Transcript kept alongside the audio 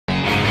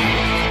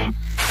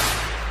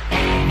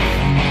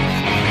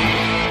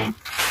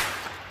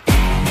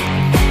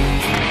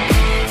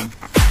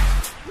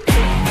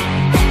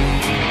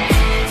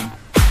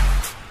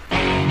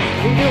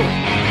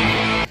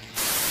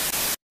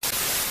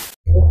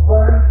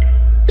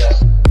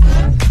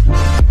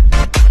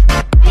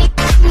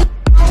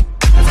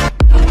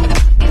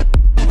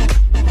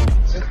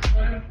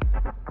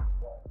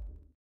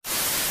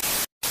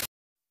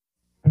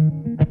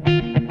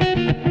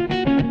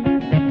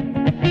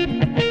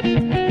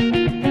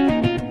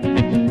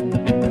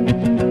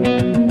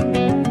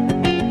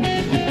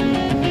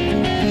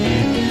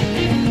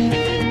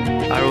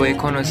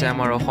হৈছে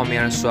আমাৰ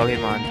অসমীয়াৰ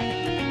স্বাভিমান।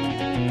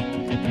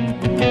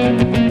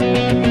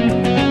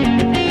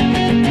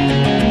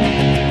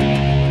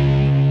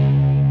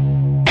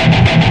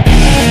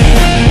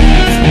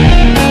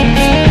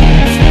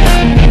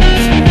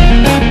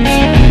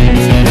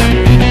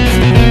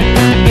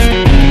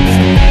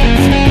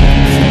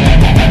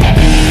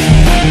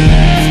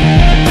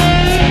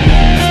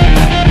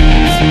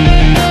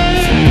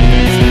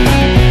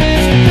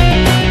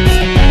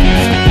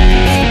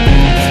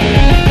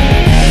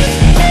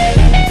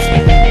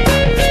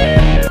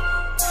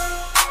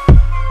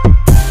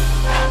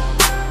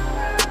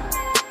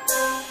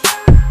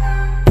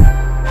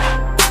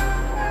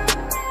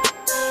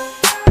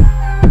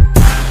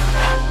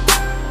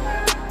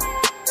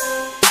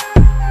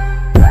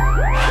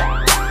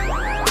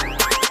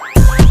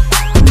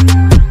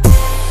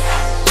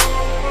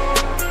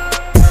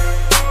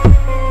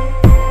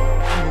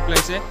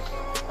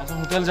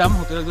 হোটেল যাম,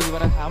 হোটেলত গৈ কিবা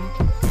এটা খাম।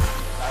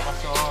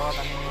 তাৰপাছত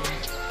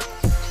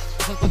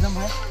আমি ক'ত যাম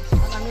ভাই?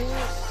 আমি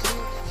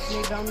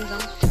প্লেগ্ৰাউণ্ড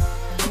যাম।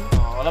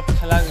 অলপ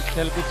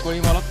খেলকুদ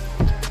কৰিম, অলপ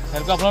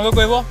খেলকুদ আপোনালোকেও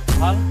কৰিব,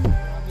 ভাল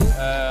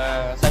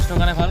স্বাস্থ্যৰ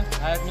কাৰণে ভাল।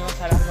 ভাই আপুনি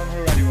 8:30 মান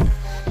ওলাই দিব,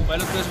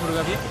 মোবাইলত কৰি আছোঁ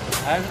ফটোগ্ৰাফী।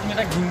 ভাই তুমি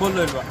এটা গিম্বল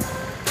লৈ লোৱা।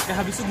 এতিয়া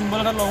ভাবিছোঁ গিম্বল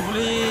এটা লওঁ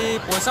বুলি,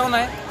 পইচাও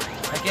নাই,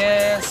 তাকে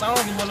চাওঁ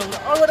গিম্বল ল'বলৈ।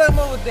 আৰু এটা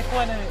মই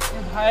দেখুৱাই নাই,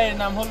 ভাইৰ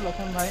নাম হ'ল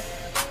লক্ষণ ভাই,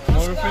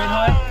 মোৰ ফ্ৰেণ্ড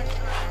হয়।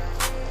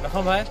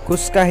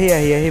 খোজকাঢ়ি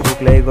আহি আহি ভোক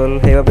লাগি গ'ল,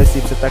 সেইবাবে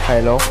চিপছ এটা খাই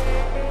লওঁ।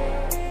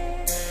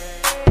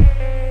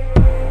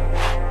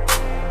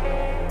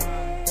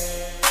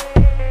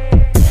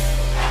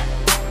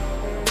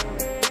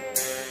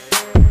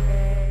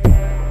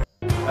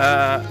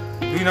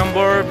 দুই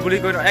নম্বৰ বুলি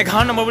কয় ন,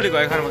 11 নম্বৰ বুলি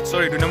কয়, 11 নম্বৰ,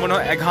 চৰি 2 নম্বৰ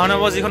নহয়, 11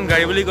 নম্বৰ যিখন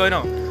গাড়ী বুলি কয় ন,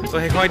 ত'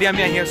 সেইখনেদি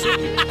আমি আহি আছোঁ।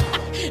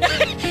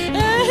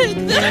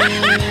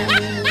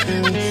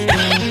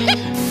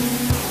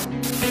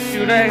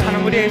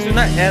 খানামুৰি আহিছোঁ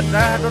না,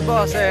 এটা হাততো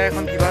আছে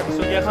এখন কিবা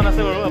দুচকীয়াখন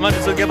আছে বাৰু, আমাৰ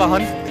দুচকীয়া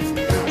বাহন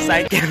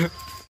চাইকেল।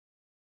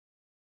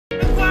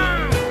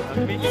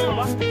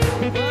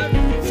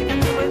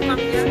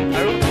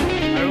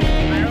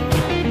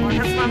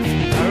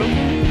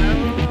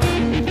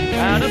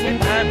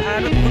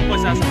 বহুত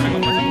পইচা আছে,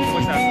 বহুত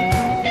পইচা আছে।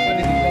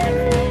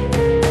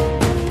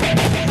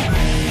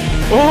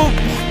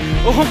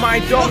 অ' মাই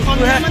গড,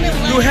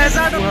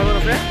 2000 টকা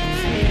আছে।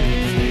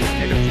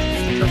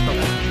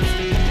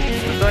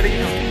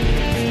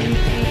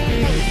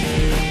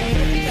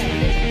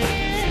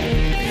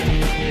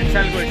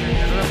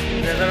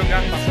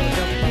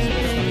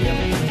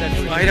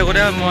 আহি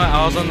থাকোঁতে মই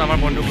আৱাজন আমাৰ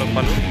বন্ধুক লগ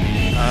পালোঁ।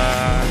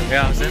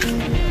 বেয়া হৈছে,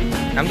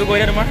 নামটো কৈ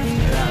দিয়া তোমাৰ?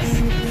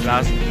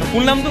 ৰাজ।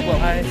 ফুল নামটো কোৱা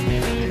ভাই?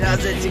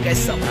 ৰাজ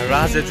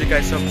এজি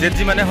কাশ্যপ।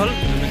 জেজি মানে হ'ল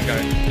জুবিন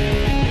গাৰ্গ।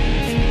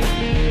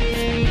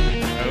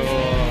 আৰু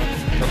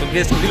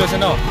নতুনকৈ স্কুটি লৈছে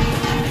ন,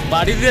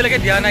 পাৰ্টিটো এতিয়ালৈকে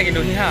দিয়া নাই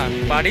কিন্তু সি হা,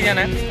 পাৰ্টি দিয়া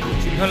নাই।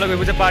 স্কুটিখন লৈ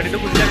গৈছে, পাৰ্টিটো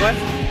খুজিলে কয়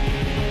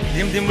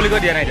দিম বুলি কৈ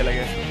দিয়া নাই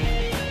এতিয়ালৈকে।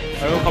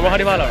 আৰু খবৰ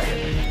খাতি ভাল আৰু?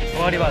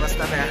 খবৰ খাতি ভাল?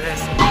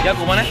 এতিয়া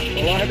ক'বানে?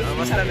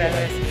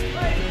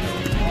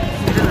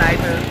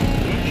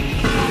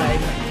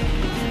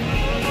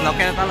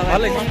 ভাল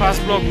লাগিছে,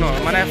 ফাৰ্ষ্ট ব্লগ ন,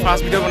 মানে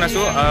ফাৰ্ষ্ট ভিডিঅ'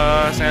 বনাইছোঁ।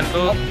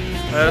 চেনেলটো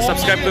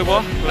ছাবস্ক্ৰাইব কৰিব,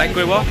 লাইক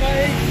কৰিব।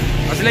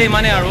 আছিলে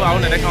ইমানেই আৰু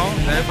নেদেখাওঁ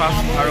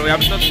ফাৰ্ষ্ট। আৰু ইয়াৰ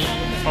পিছত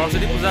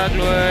সৰস্বতী পূজাক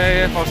লৈ,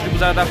 সৰস্বতী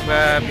পূজাৰ এটা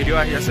ভিডিঅ'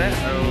 আহি আছে।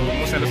 আৰু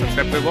মোৰ চেনেলটো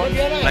ছাবস্ক্ৰাইব কৰিব,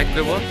 লাইক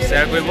কৰিব,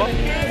 শ্বেয়াৰ কৰিব।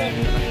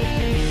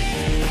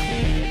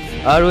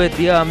 আৰু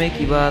এতিয়া আমি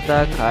কিবা এটা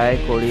খাই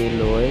কৰি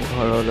লৈ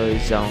ঘৰলৈ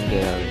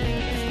যাওঁগৈ আৰু।